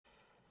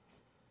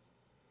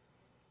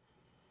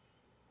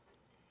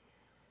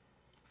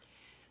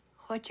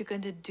what you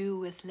gonna do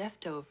with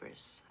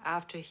leftovers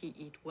after he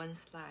eat one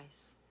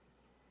slice?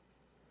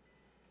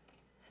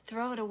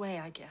 Throw it away,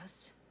 I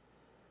guess.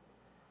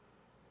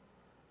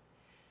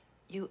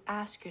 You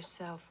ask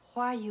yourself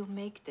why you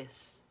make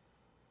this.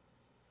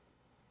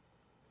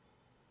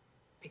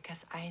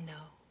 Because I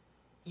know,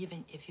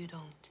 even if you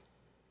don't.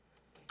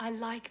 I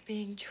like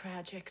being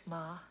tragic,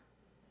 Ma.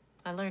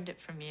 I learned it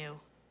from you.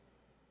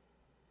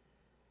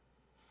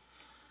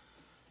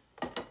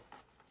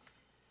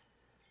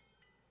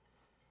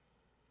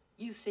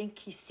 You think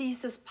he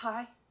sees this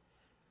pie?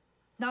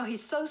 Now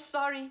he's so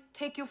sorry,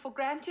 take you for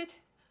granted?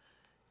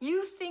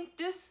 You think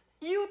this?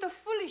 You the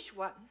foolish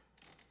one.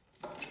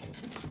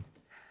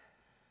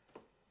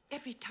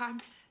 Every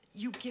time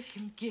you give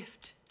him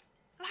gift,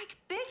 like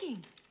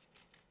begging.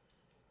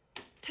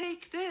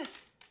 Take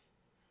this.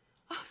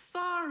 Oh,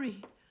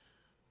 sorry.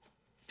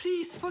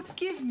 Please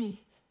forgive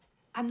me.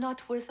 I'm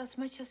not worth as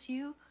much as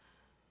you,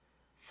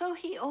 so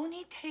he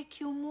only take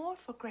you more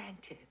for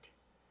granted.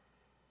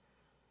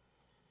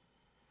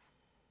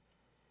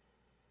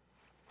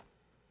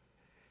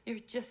 You're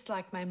just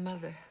like my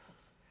mother.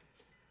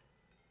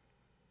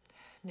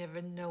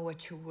 Never know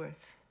what you're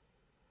worth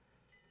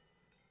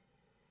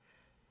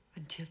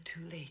until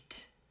too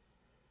late.